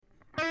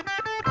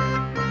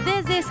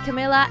is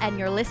Camilla, and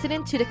you're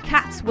listening to The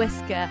Cat's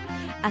Whisker,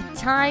 a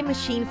time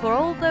machine for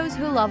all those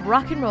who love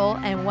rock and roll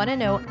and want to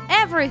know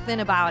everything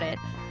about it.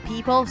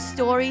 People,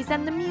 stories,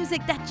 and the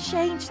music that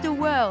changed the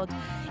world.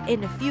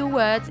 In a few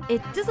words,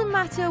 it doesn't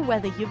matter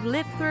whether you've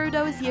lived through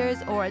those years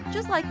or,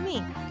 just like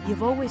me,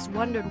 you've always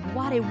wondered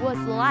what it was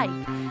like.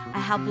 I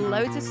have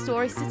loads of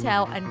stories to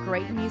tell and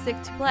great music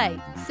to play.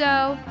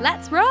 So,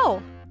 let's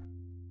roll!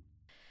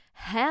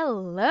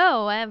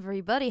 Hello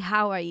everybody,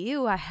 how are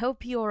you? I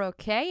hope you're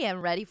okay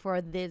and ready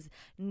for this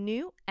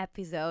new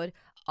episode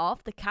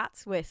of The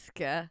Cat's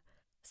Whisker.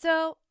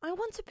 So, I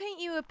want to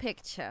paint you a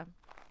picture.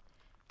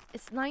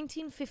 It's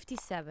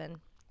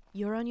 1957.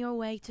 You're on your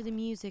way to the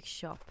music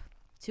shop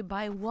to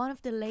buy one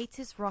of the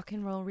latest rock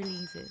and roll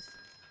releases.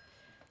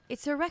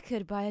 It's a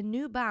record by a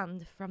new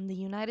band from the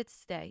United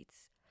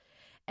States.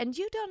 And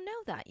you don't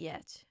know that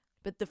yet,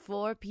 but the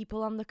 4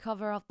 people on the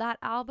cover of that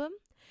album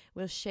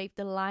will shape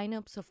the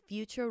lineups of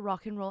future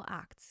rock and roll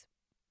acts.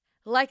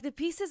 Like the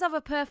pieces of a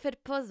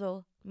perfect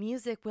puzzle,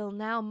 music will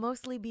now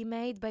mostly be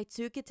made by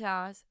 2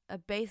 guitars, a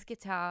bass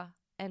guitar,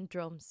 and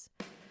drums.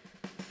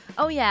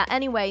 Oh yeah,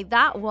 anyway,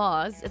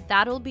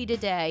 That'll Be the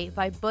Day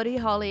by Buddy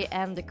Holly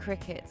and the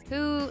Crickets,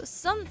 who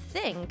some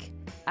think,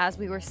 as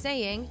we were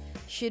saying,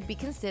 should be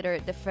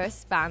considered the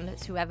first band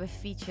to ever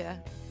feature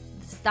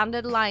the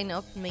standard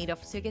lineup made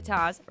of 2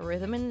 guitars,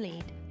 rhythm and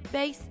lead,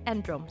 bass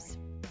and drums.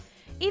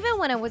 Even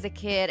when I was a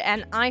kid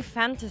and I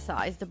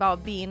fantasized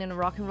about being in a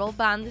rock and roll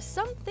band,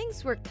 some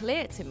things were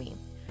clear to me.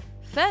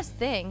 First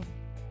thing,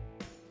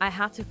 I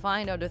had to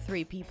find other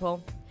 3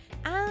 people.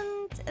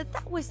 And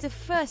that was the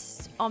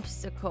first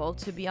obstacle,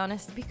 to be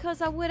honest,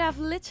 because I would have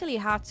literally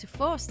had to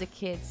force the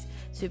kids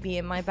to be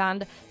in my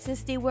band,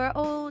 since they were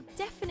all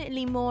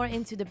definitely more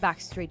into the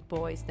Backstreet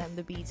Boys than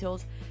the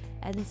Beatles.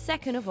 And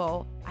second of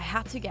all, I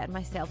had to get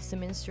myself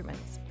some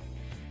instruments.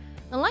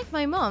 Unlike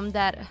my mom,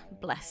 that,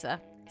 bless her,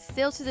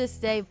 still to this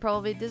day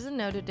probably doesn't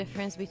know the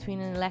difference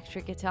between an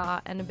electric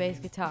guitar and a bass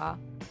guitar.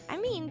 I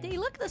mean, they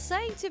look the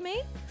same to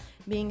me,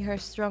 being her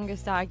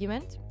strongest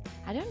argument.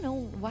 I don't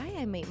know why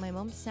I made my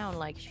mom sound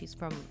like she's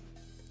from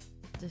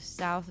the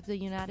south of the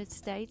United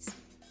States.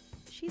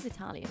 She's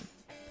Italian.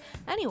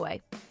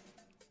 Anyway,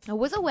 I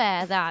was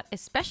aware that,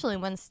 especially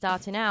when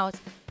starting out,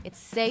 it's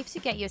safe to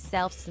get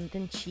yourself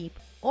something cheap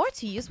or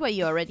to use what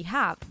you already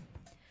have.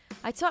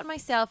 I taught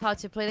myself how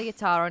to play the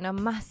guitar on a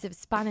massive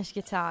Spanish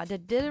guitar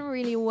that didn't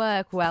really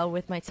work well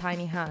with my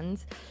tiny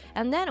hands.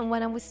 And then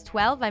when I was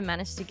 12, I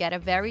managed to get a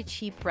very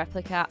cheap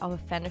replica of a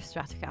Fender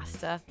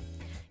Stratocaster.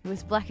 It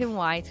was black and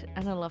white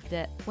and I loved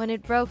it. When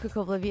it broke a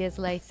couple of years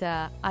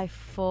later, I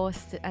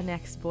forced an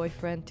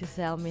ex-boyfriend to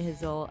sell me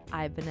his old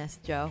Ibanez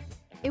Joe.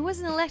 It was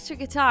an electric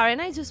guitar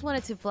and I just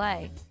wanted to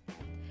play.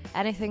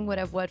 Anything would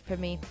have worked for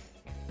me.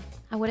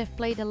 I would have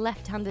played a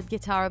left-handed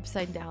guitar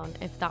upside down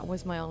if that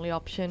was my only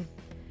option.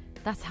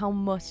 That's how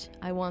much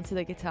I wanted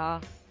a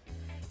guitar.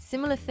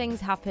 Similar things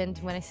happened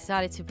when I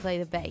started to play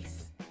the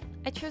bass.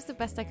 I chose the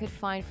best I could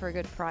find for a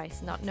good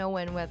price, not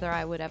knowing whether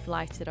I would have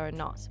liked it or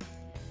not.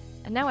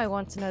 And now I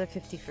want another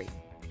 53.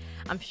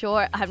 I'm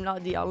sure I'm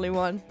not the only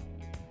one.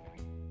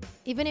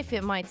 Even if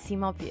it might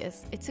seem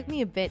obvious, it took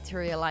me a bit to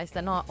realize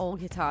that not all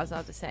guitars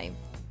are the same.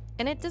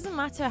 And it doesn't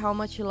matter how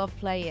much you love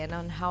playing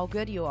and how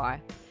good you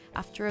are.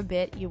 After a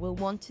bit, you will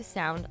want to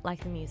sound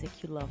like the music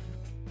you love.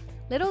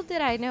 Little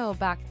did I know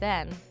back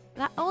then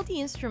that all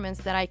the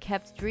instruments that I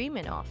kept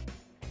dreaming of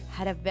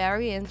had a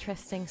very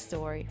interesting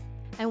story.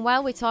 And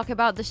while we talk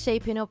about the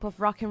shaping up of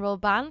rock and roll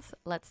bands,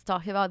 let's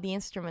talk about the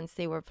instruments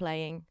they were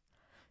playing.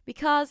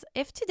 Because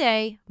if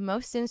today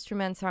most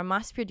instruments are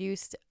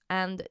mass-produced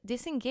and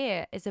decent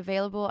gear is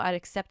available at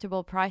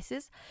acceptable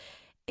prices,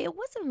 it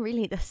wasn't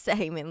really the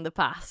same in the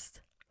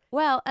past.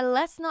 Well,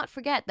 let's not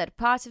forget that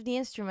part of the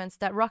instruments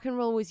that rock and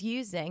roll was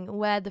using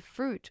were the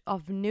fruit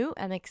of new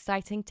and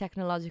exciting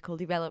technological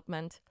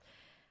development.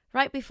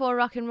 Right before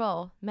rock and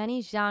roll,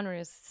 many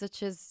genres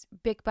such as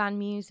big band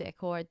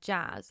music or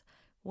jazz,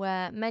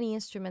 where many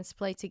instruments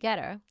play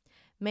together,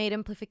 made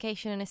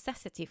amplification a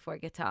necessity for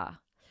guitar.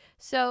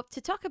 So,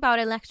 to talk about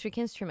electric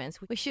instruments,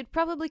 we should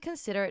probably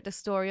consider the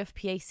story of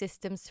PA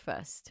systems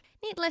first.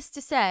 Needless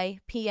to say,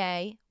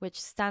 PA, which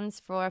stands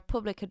for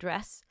public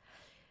address,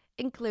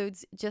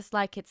 includes, just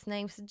like its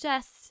name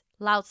suggests,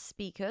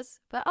 loudspeakers,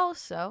 but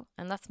also,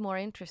 and that's more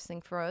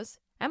interesting for us,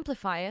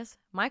 amplifiers,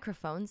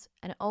 microphones,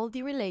 and all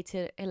the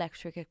related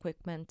electric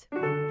equipment.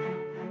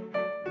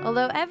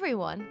 Although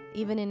everyone,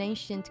 even in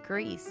ancient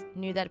Greece,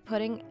 knew that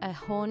putting a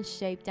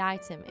horn-shaped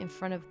item in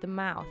front of the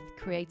mouth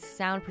creates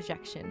sound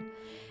projection,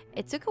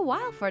 it took a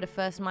while for the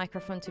first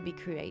microphone to be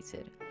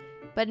created.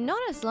 But not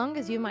as long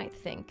as you might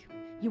think.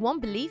 You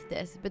won't believe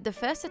this, but the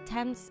first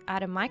attempts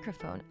at a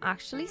microphone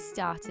actually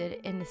started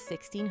in the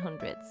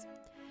 1600s.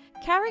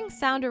 Carrying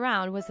sound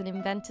around was in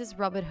inventor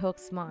Robert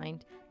Hooke's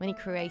mind when he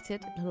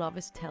created the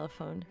lover's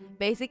telephone.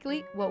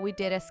 Basically, what we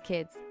did as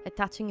kids,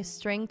 attaching a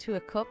string to a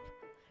cup,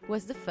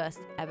 was the first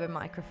ever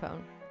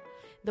microphone.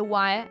 The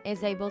wire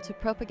is able to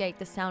propagate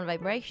the sound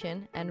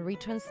vibration and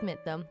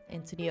retransmit them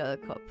into the other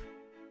cup.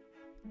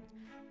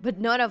 But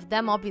none of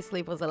them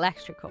obviously was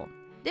electrical.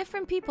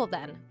 Different people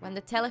then, when the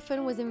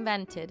telephone was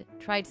invented,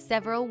 tried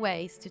several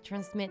ways to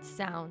transmit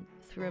sound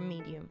through a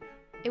medium.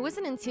 It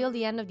wasn't until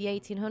the end of the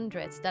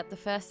 1800s that the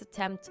first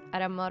attempt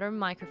at a modern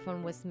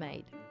microphone was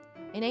made.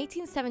 In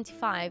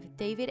 1875,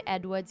 David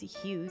Edwards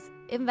Hughes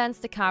invents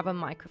the carbon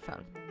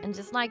microphone, and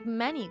just like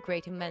many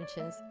great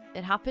inventions,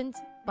 it happened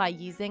by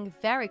using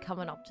very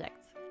common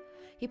objects.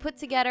 He put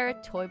together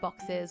toy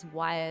boxes,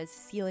 wires,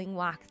 sealing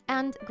wax,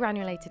 and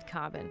granulated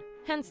carbon,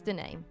 hence the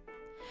name.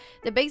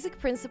 The basic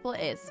principle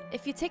is,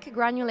 if you take a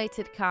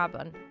granulated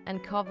carbon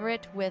and cover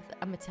it with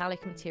a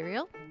metallic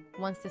material,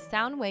 once the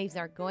sound waves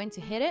are going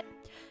to hit it,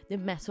 the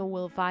metal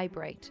will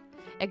vibrate,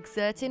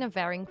 exerting a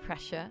varying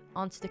pressure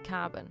onto the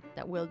carbon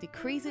that will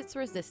decrease its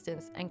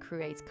resistance and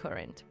create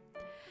current.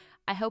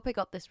 I hope I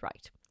got this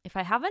right. If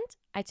I haven't,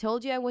 I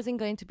told you I wasn't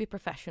going to be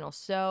professional,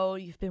 so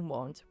you've been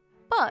warned.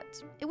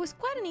 But it was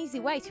quite an easy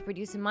way to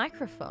produce a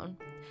microphone.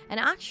 And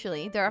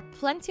actually, there are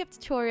plenty of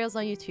tutorials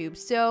on YouTube,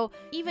 so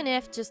even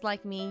if, just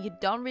like me, you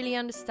don't really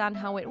understand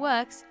how it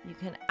works, you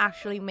can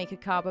actually make a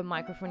carbon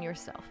microphone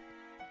yourself.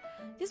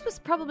 This was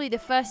probably the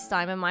first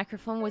time a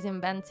microphone was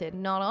invented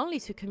not only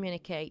to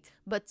communicate,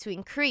 but to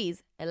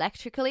increase,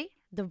 electrically,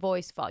 the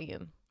voice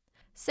volume.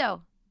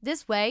 So,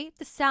 this way,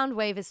 the sound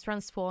wave is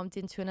transformed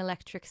into an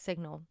electric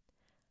signal.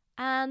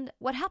 And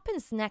what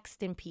happens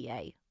next in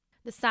PA?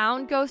 The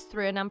sound goes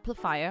through an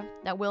amplifier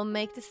that will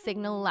make the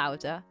signal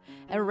louder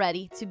and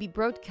ready to be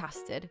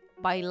broadcasted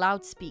by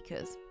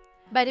loudspeakers.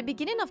 By the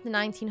beginning of the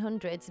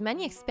 1900s,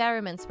 many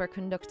experiments were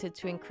conducted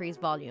to increase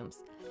volumes.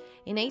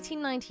 In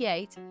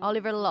 1898,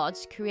 Oliver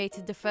Lodge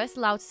created the first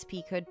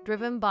loudspeaker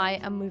driven by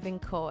a moving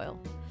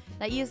coil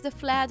that used a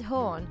flared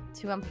horn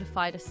to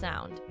amplify the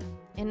sound.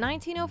 In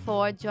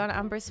 1904, John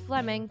Ambrose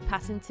Fleming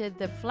patented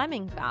the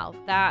Fleming valve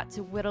that,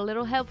 with a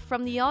little help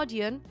from the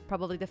Audion,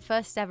 probably the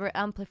first ever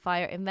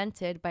amplifier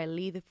invented by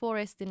Lee De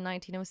Forest in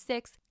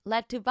 1906,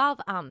 led to valve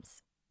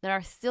amps that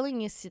are still in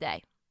use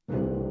today.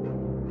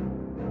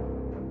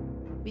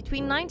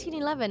 Between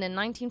 1911 and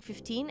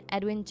 1915,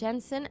 Edwin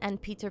Jensen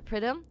and Peter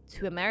Pridham,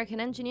 two American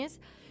engineers,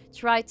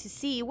 tried to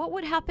see what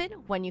would happen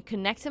when you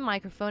connect a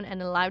microphone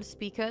and a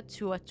loudspeaker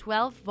to a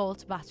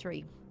 12-volt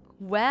battery.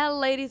 Well,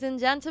 ladies and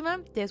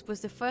gentlemen, this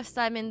was the first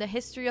time in the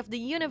history of the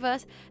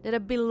universe that a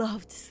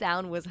beloved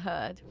sound was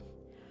heard.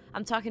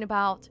 I'm talking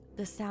about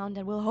the sound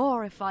that will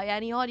horrify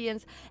any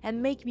audience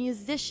and make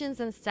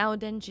musicians and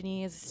sound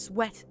engineers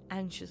sweat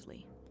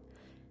anxiously.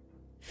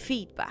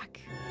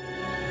 Feedback.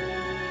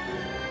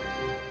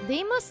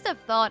 They must have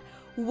thought,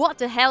 what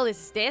the hell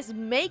is this?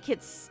 Make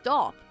it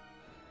stop.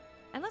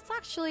 And that's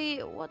actually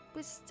what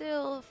we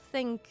still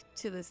think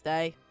to this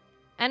day.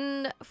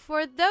 And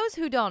for those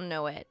who don't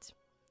know it,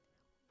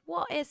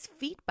 what is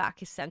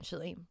feedback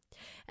essentially?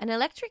 An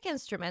electric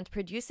instrument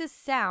produces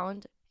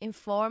sound in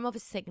form of a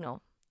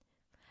signal.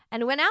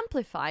 And when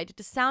amplified,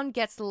 the sound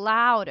gets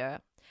louder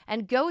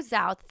and goes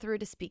out through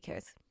the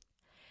speakers.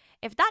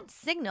 If that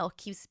signal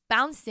keeps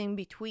bouncing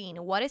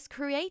between what is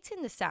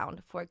creating the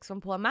sound, for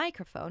example a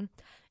microphone,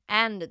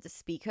 and the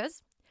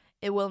speakers,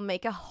 it will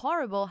make a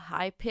horrible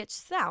high-pitched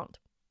sound.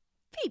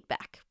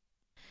 Feedback.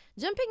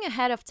 Jumping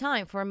ahead of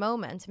time for a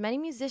moment, many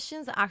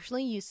musicians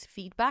actually use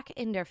feedback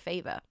in their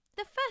favor.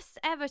 The first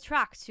ever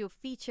track to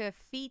feature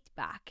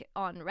feedback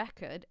on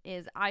record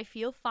is I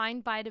Feel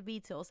Fine by the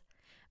Beatles.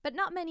 But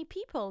not many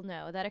people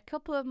know that a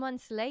couple of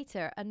months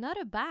later,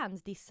 another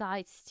band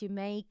decides to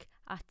make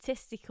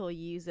artistical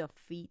use of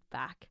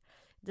feedback.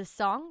 The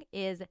song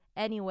is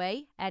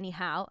Anyway,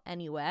 Anyhow,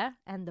 Anywhere,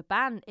 and the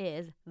band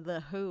is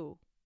The Who.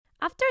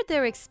 After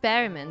their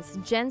experiments,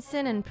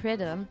 Jensen and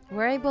Pridham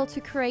were able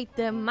to create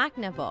the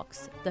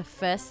Magnavox, the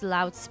first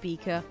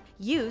loudspeaker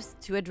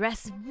used to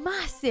address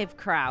massive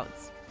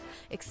crowds.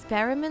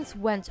 Experiments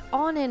went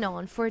on and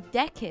on for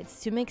decades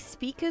to make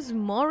speakers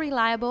more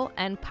reliable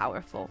and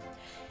powerful.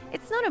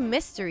 It's not a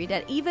mystery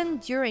that even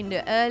during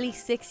the early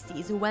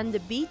 60s, when the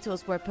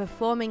Beatles were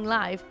performing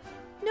live,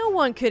 no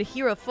one could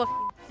hear a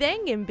fucking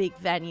thing in big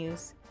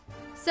venues.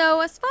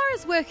 So as far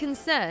as we're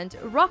concerned,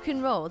 rock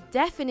and roll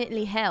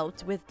definitely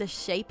helped with the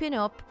shaping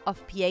up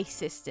of PA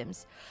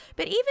systems.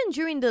 But even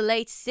during the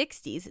late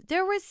 60s,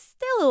 there was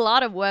still a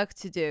lot of work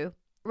to do.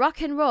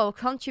 Rock and roll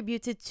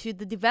contributed to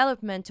the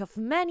development of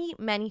many,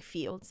 many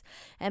fields,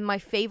 and my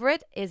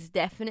favorite is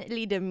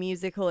definitely the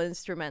musical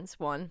instruments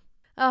one.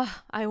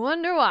 I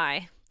wonder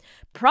why.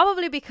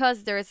 Probably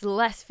because there's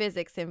less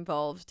physics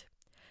involved.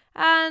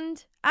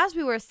 And as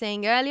we were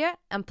saying earlier,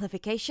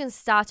 amplification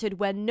started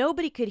when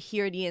nobody could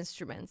hear the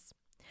instruments.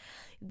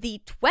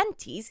 The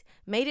 20s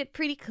made it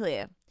pretty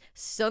clear.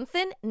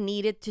 Something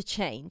needed to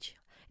change.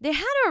 They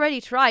had already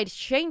tried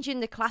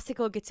changing the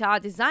classical guitar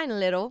design a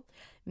little,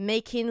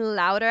 making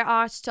louder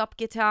archtop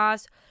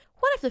guitars.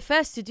 One of the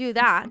first to do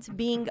that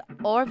being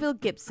Orville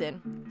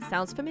Gibson.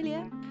 Sounds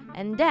familiar?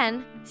 And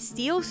then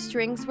steel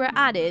strings were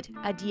added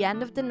at the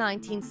end of the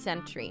 19th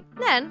century.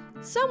 Then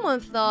someone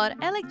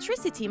thought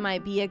electricity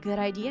might be a good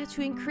idea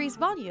to increase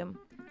volume.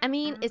 I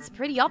mean, it's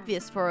pretty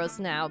obvious for us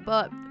now,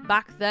 but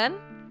back then,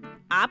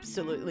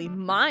 absolutely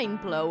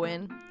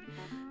mind-blowing.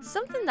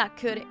 something that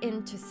could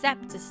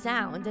intercept the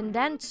sound and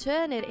then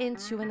turn it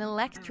into an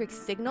electric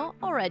signal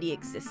already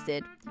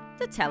existed: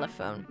 the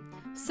telephone.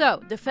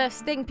 So, the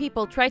first thing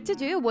people tried to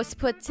do was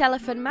put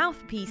telephone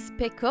mouthpiece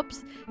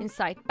pickups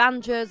inside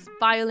banjos,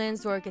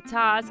 violins, or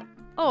guitars.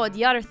 Or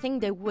the other thing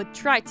they would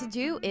try to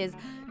do is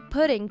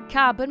putting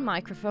carbon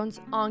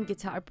microphones on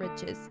guitar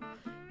bridges.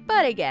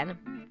 But again,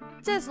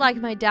 just like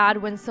my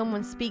dad when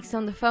someone speaks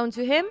on the phone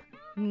to him,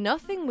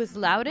 nothing was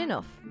loud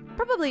enough.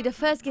 Probably the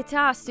first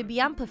guitars to be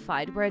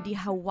amplified were the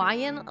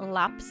Hawaiian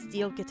lap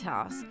steel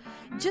guitars.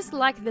 Just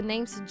like the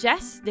name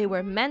suggests, they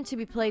were meant to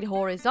be played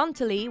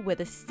horizontally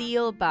with a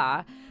steel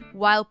bar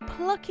while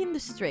plucking the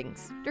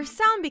strings. Their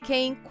sound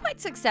became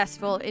quite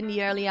successful in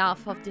the early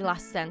half of the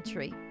last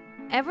century.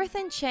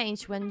 Everything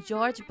changed when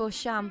George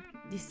Beauchamp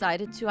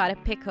decided to add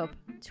a pickup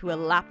to a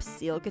lap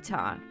steel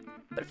guitar.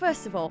 But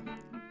first of all,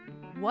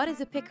 what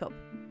is a pickup?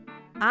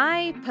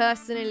 I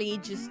personally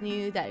just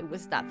knew that it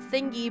was that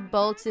thingy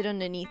bolted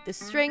underneath the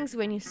strings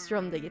when you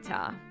strum the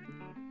guitar.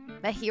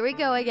 But here we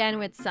go again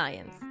with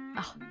science.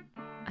 Oh,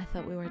 I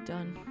thought we were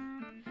done.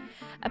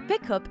 A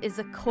pickup is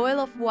a coil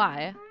of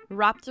wire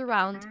wrapped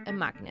around a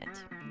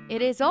magnet.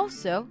 It is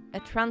also a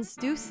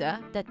transducer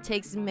that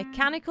takes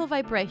mechanical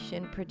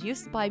vibration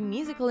produced by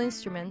musical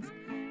instruments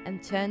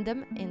and turns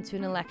them into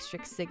an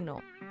electric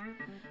signal.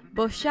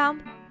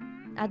 Beauchamp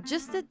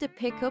adjusted the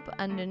pickup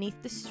underneath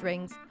the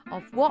strings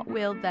of what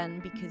will then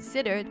be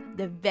considered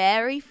the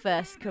very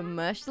first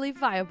commercially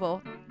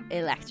viable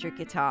electric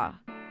guitar.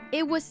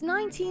 It was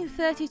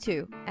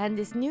 1932, and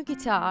this new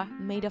guitar,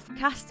 made of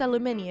cast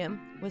aluminium,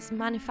 was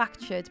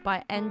manufactured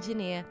by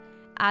engineer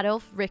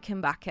Adolf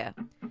Rickenbacker.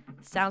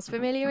 Sounds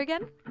familiar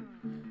again?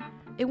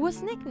 It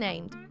was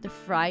nicknamed the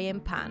frying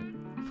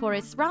pan for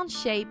its round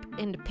shape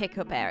in the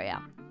pickup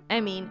area.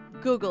 I mean,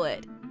 Google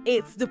it.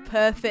 It's the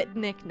perfect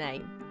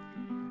nickname.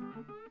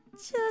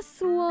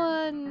 Just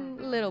one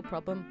little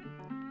problem,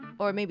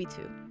 or maybe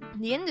two.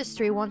 The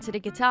industry wanted a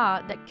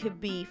guitar that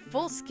could be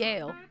full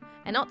scale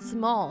and not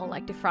small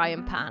like the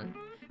frying pan,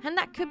 and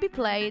that could be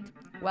played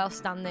while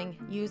standing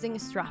using a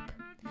strap.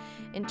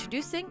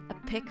 Introducing a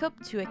pickup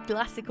to a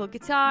classical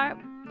guitar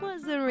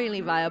wasn't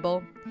really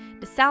viable.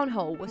 The sound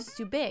hole was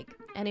too big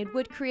and it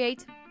would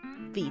create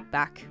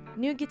feedback.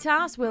 New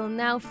guitars will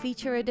now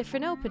feature a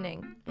different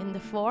opening in the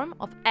form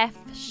of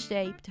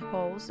F-shaped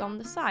holes on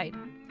the side.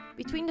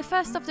 Between the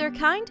first of their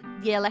kind,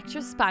 the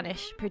Electro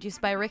Spanish,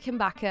 produced by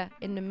Rickenbacker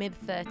in the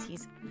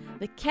mid-30s.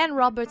 The Ken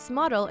Roberts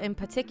model in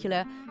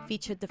particular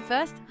featured the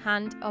first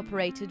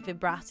hand-operated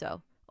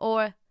vibrato,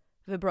 or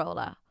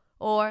vibrola,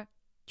 or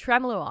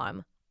tremolo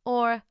arm,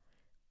 or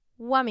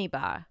whammy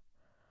bar,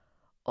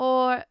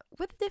 or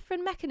with a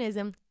different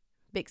mechanism,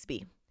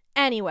 Bixby.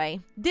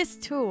 Anyway, this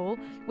tool,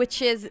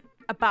 which is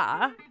a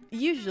bar,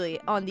 usually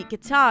on the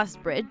guitar's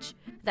bridge,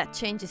 that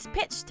changes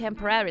pitch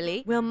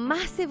temporarily, will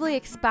massively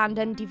expand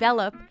and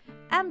develop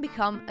and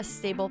become a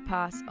stable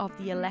part of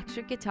the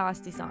electric guitar's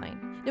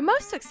design. The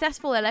most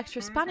successful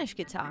Electro Spanish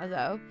guitar,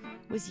 though,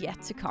 was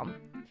yet to come.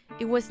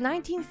 It was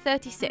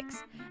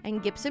 1936,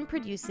 and Gibson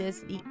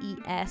produces the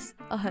ES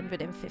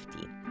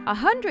 150.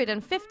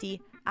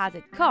 150 as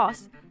it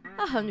costs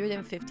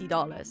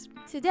 $150.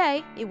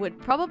 Today, it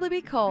would probably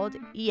be called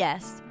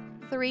ES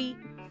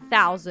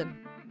 3000.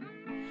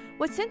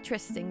 What's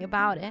interesting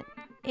about it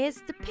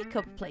is the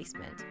pickup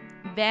placement,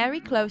 very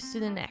close to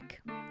the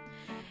neck.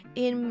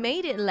 It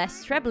made it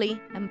less trebly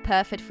and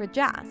perfect for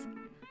jazz.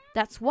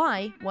 That's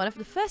why one of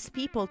the first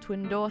people to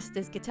endorse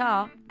this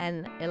guitar,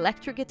 and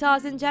electric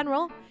guitars in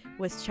general,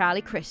 was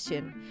Charlie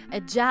Christian,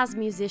 a jazz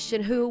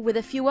musician who, with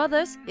a few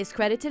others, is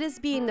credited as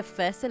being the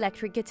first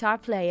electric guitar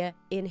player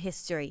in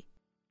history.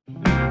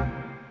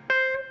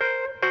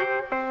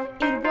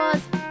 It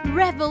was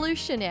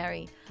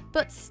revolutionary,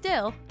 but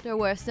still there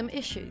were some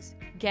issues.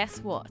 Guess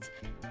what?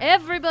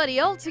 Everybody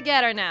all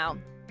together now.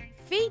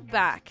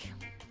 Feedback.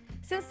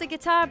 Since the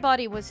guitar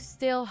body was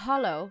still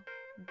hollow,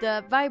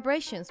 the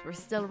vibrations were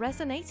still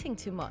resonating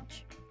too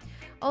much.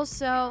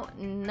 Also,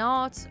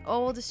 not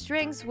all the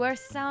strings were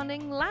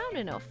sounding loud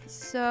enough,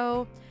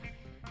 so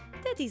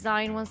the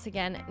design once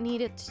again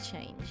needed to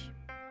change.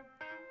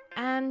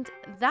 And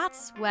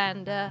that's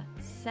when the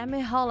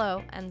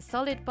semi-hollow and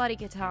solid body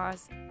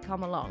guitars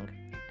come along.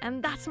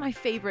 And that's my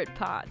favorite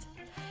part.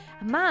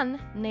 A man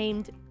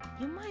named,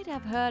 you might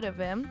have heard of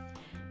him,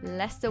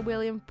 Lester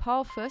William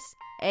Pulfus,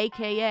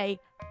 aka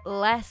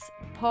Les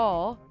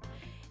Paul,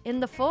 in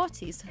the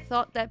 40s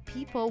thought that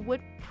people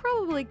would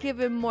probably give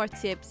him more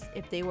tips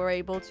if they were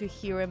able to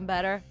hear him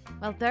better.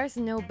 Well, there's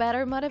no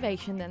better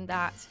motivation than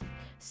that.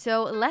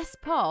 So Les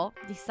Paul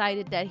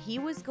decided that he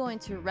was going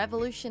to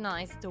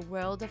revolutionize the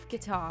world of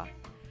guitar.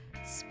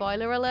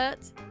 Spoiler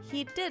alert,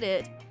 he did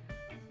it.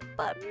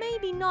 But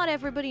maybe not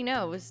everybody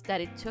knows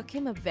that it took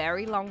him a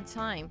very long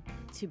time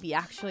to be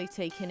actually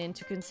taken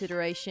into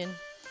consideration.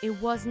 It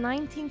was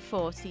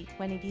 1940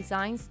 when he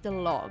designs the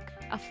log,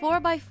 a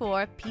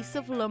 4x4 piece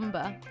of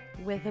lumber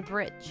with a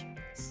bridge,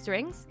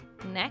 strings,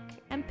 neck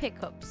and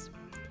pickups.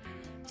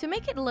 To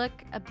make it look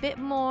a bit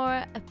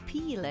more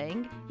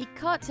appealing, he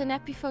cut an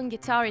Epiphone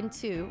guitar in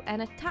two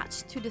and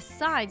attached to the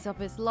sides of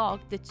his log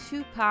the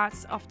two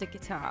parts of the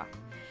guitar.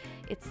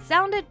 It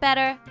sounded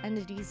better, and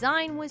the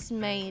design was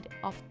made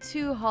of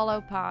two hollow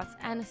parts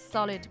and a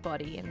solid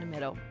body in the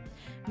middle,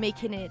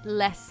 making it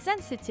less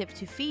sensitive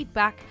to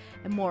feedback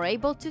and more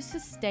able to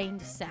sustain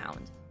the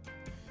sound.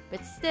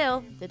 But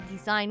still, the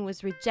design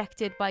was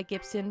rejected by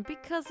Gibson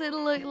because it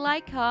looked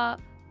like a,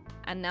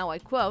 and now I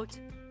quote,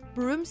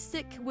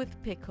 broomstick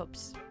with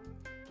pickups.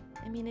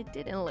 I mean, it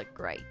didn't look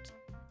great.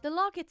 The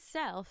log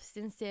itself,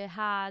 since it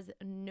has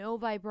no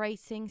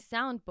vibrating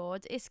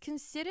soundboard, is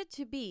considered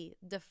to be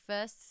the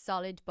first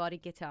solid body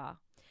guitar.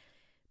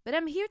 But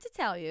I'm here to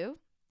tell you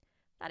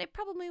that it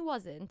probably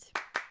wasn't.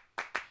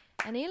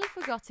 A nearly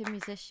forgotten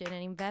musician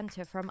and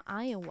inventor from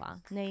Iowa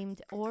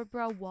named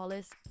Orbra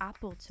Wallace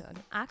Appleton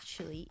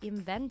actually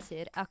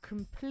invented a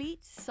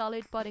complete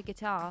solid body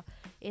guitar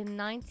in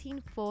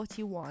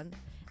 1941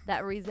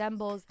 that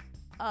resembles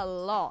a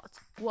lot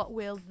what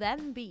will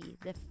then be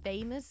the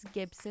famous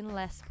Gibson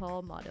Les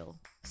Paul model.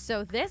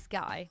 So this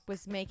guy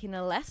was making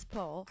a Les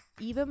Paul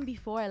even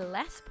before a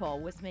Les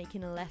Paul was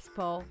making a Les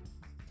Paul.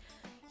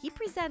 He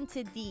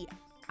presented the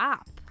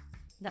app,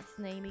 that's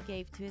the name he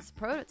gave to his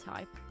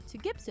prototype, to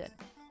Gibson,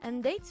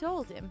 and they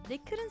told him they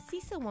couldn't see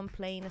someone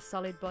playing a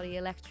solid body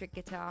electric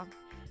guitar.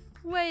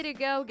 Way to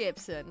go,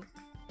 Gibson!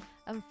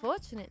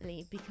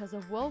 Unfortunately, because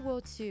of World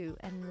War II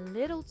and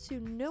little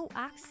to no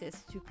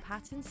access to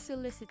patent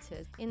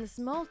solicitors in the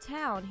small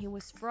town he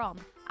was from,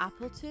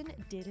 Appleton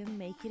didn't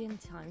make it in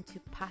time to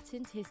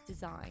patent his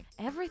design.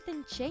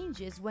 Everything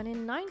changes when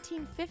in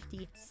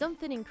 1950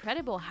 something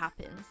incredible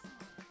happens.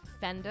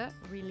 Fender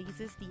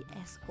releases the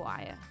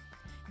Esquire,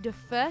 the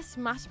first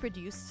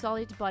mass-produced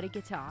solid body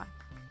guitar.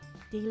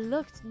 They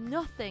looked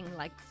nothing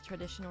like the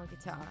traditional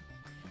guitar.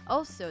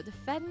 Also, the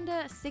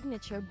Fender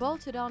signature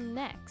bolted-on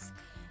necks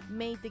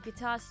made the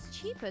guitars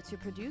cheaper to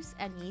produce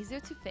and easier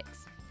to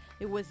fix.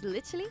 It was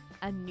literally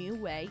a new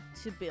way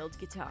to build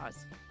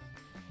guitars.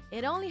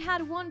 It only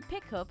had one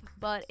pickup,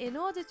 but in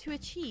order to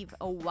achieve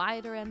a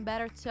wider and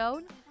better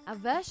tone, a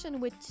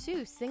version with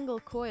two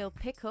single-coil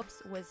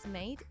pickups was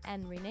made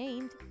and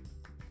renamed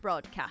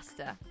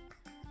Broadcaster.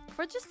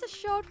 For just a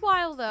short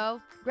while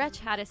though, Gretsch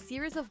had a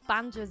series of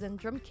banjos and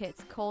drum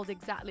kits called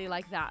exactly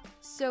like that.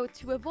 So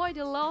to avoid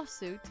a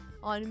lawsuit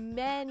on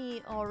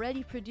many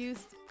already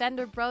produced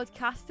Fender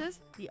Broadcasters,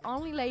 the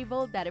only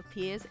label that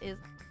appears is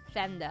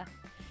Fender,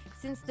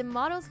 since the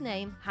model's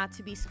name had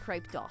to be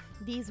scraped off.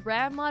 These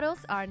rare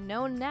models are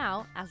known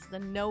now as the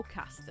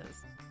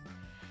No-Casters.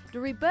 The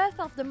rebirth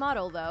of the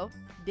model though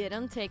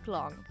didn't take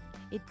long.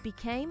 It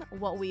became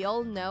what we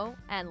all know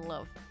and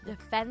love, the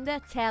Fender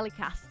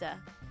Telecaster.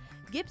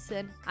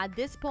 Gibson, at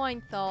this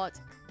point, thought,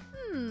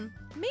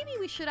 maybe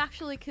we should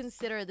actually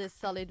consider this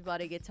solid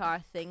body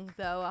guitar thing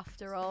though,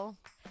 after all.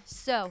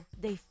 So,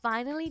 they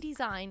finally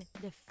designed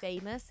the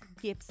famous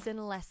Gibson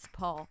Les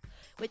Paul,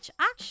 which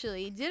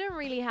actually didn't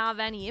really have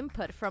any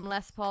input from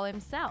Les Paul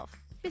himself,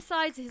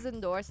 besides his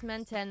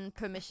endorsement and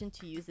permission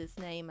to use his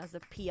name as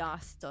a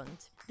PR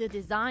stunt. The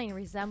design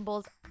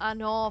resembles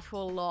an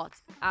awful lot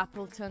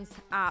Appleton's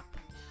app,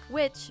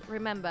 which,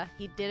 remember,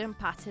 he didn't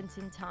patent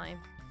in time.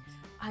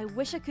 I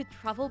wish I could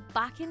travel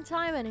back in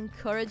time and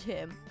encourage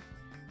him.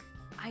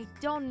 I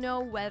don't know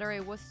whether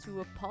it was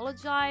to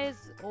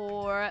apologize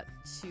or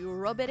to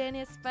rub it in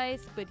his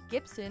face, but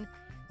Gibson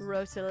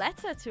wrote a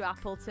letter to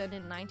Appleton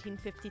in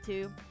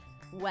 1952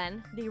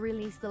 when they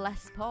released the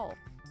Les Paul.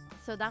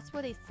 So that's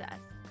what it says.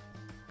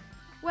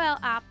 Well,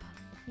 App,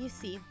 you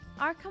see,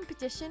 our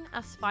competition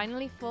has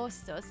finally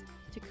forced us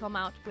to come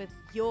out with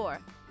your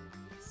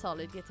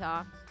solid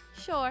guitar.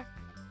 Sure,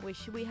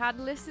 wish we had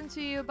listened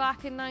to you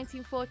back in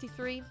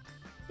 1943.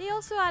 They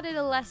also added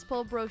a Les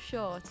Paul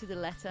brochure to the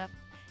letter.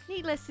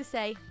 Needless to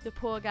say, the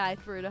poor guy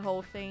threw the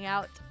whole thing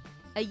out.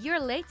 A year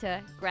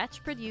later,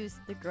 Gretsch produced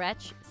the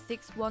Gretsch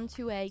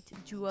 6128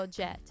 Duo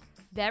Jet,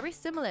 very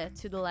similar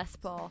to the Les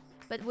Paul,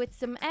 but with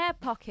some air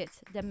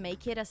pockets that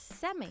make it a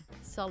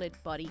semi-solid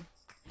body.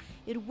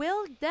 It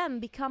will then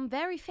become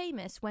very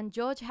famous when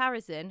George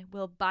Harrison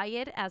will buy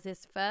it as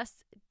his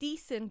first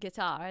decent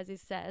guitar, as he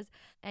says,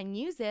 and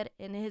use it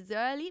in his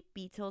early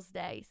Beatles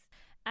days.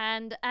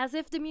 And as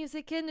if the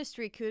music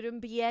industry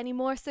couldn't be any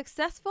more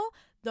successful,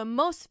 the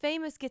most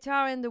famous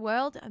guitar in the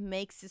world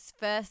makes its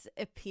first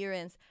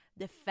appearance,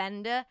 the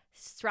Fender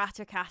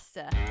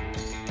Stratocaster.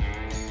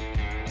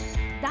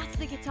 That's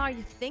the guitar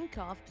you think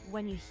of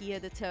when you hear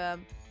the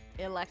term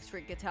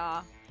electric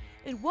guitar.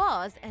 It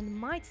was, and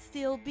might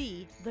still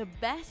be, the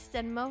best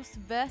and most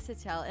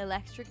versatile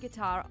electric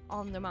guitar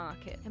on the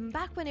market. And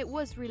back when it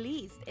was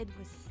released, it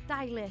was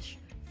stylish,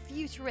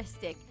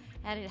 futuristic,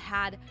 and it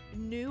had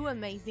new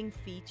amazing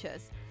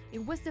features.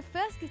 It was the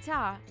first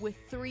guitar with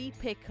 3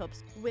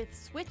 pickups, with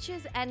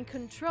switches and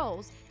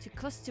controls to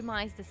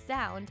customize the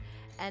sound,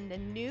 and a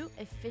new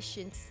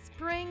efficient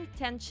spring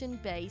tension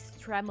bass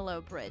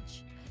tremolo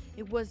bridge.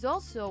 It was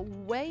also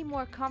way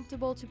more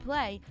comfortable to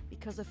play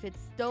because of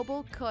its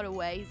double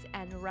cutaways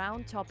and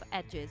round top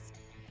edges.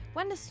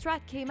 When the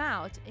Strat came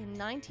out in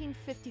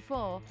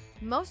 1954,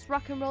 most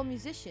rock and roll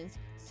musicians,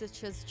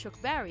 such as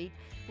Chuck Berry,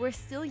 were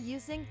still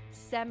using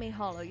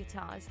semi-hollow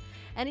guitars,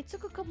 and it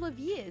took a couple of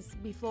years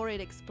before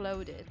it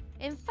exploded.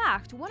 In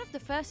fact, one of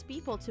the first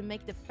people to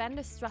make the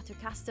Fender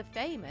Stratocaster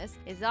famous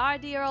is our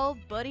dear old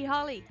Buddy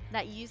Holly,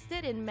 that used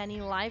it in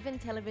many live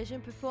and television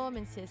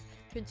performances,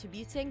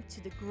 contributing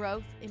to the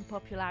growth in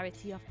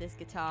popularity of this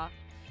guitar.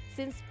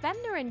 Since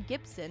Fender and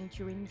Gibson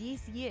during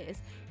these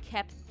years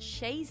kept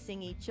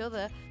chasing each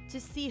other to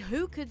see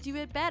who could do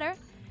it better,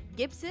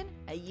 Gibson,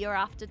 a year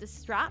after the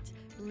Strat,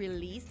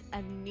 released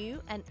a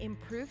new and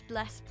improved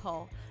Les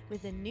Paul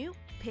with a new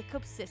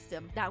pickup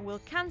system that will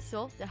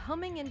cancel the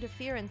humming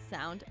interference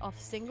sound of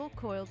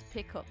single-coiled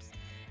pickups,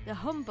 the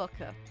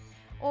humbucker,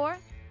 or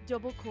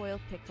double-coil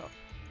pickup.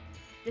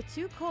 The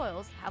two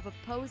coils have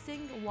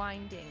opposing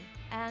winding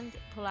and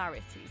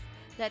polarities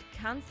that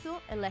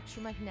cancel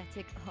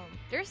electromagnetic hum.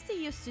 They're still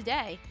used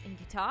today in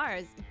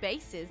guitars,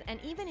 basses, and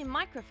even in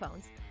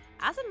microphones.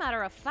 As a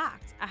matter of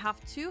fact, I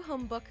have two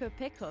humbucker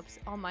pickups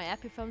on my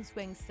Epiphone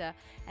Swingster,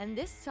 and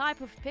this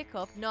type of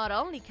pickup not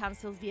only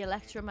cancels the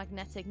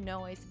electromagnetic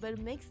noise, but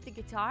makes the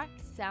guitar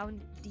sound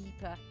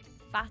deeper,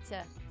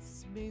 fatter,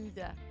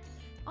 smoother.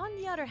 On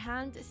the other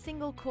hand,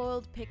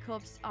 single-coiled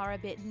pickups are a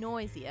bit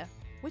noisier,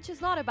 which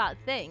is not a bad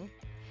thing,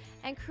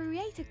 and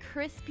create a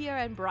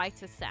crispier and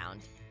brighter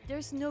sound.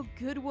 There's no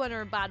good one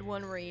or bad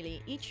one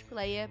really. Each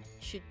player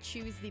should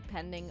choose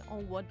depending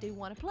on what they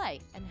want to play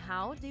and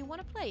how they want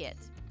to play it.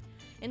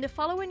 In the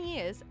following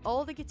years,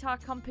 all the guitar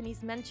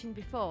companies mentioned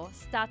before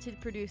started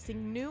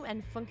producing new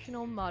and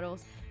functional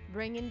models,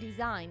 bringing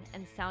design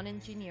and sound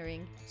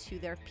engineering to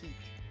their peak.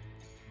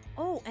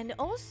 Oh, and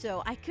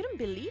also, I couldn't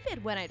believe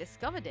it when I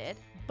discovered it,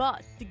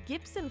 but the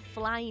Gibson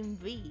Flying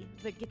V,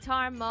 the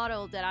guitar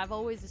model that I've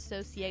always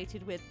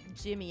associated with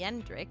Jimi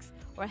Hendrix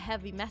or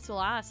heavy metal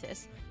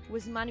artists,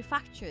 was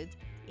manufactured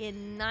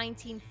in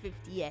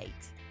 1958.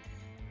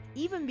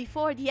 Even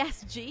before the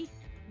SG,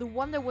 the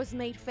one that was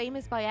made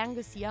famous by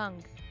Angus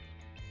Young.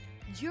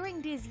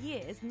 During these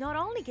years, not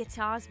only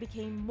guitars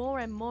became more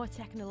and more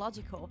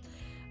technological,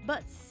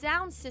 but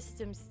sound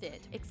systems did.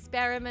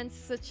 Experiments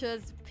such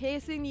as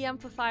piercing the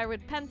amplifier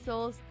with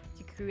pencils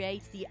to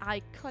create the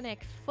iconic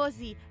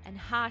fuzzy and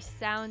harsh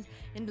sound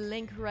in the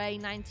Link Ray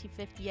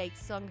 1958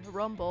 song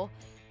Rumble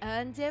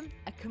earned him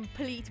a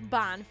complete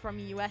ban from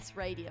US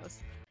radios.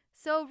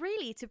 So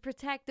really, to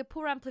protect the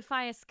poor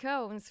amplifier's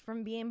cones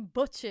from being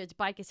butchered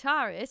by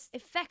guitarists,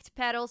 effect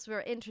pedals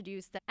were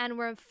introduced and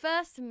were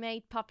first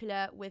made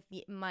popular with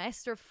the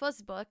Maestro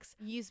fuzzbox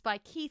used by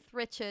Keith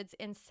Richards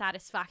in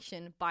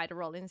Satisfaction by the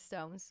Rolling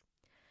Stones.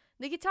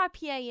 The guitar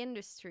PA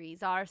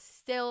industries are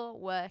still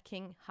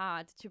working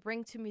hard to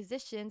bring to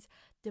musicians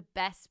the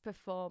best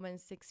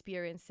performance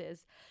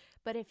experiences.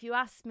 But if you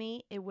ask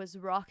me, it was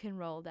rock and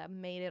roll that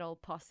made it all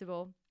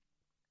possible.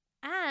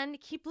 And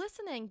keep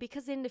listening,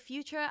 because in the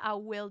future I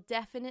will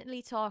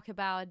definitely talk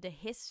about the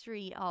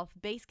history of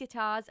bass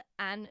guitars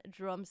and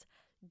drums.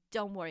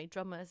 Don't worry,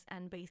 drummers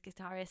and bass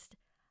guitarists,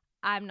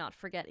 I'm not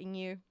forgetting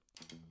you.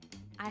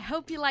 I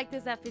hope you liked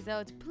this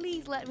episode.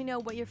 Please let me know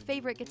what your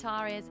favorite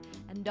guitar is,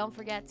 and don't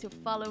forget to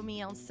follow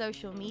me on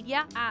social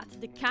media at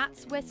The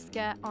Cat's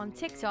Whisker on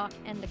TikTok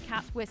and The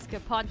Cat Whisker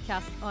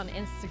Podcast on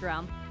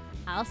Instagram.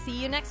 I'll see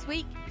you next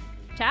week.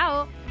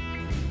 Ciao!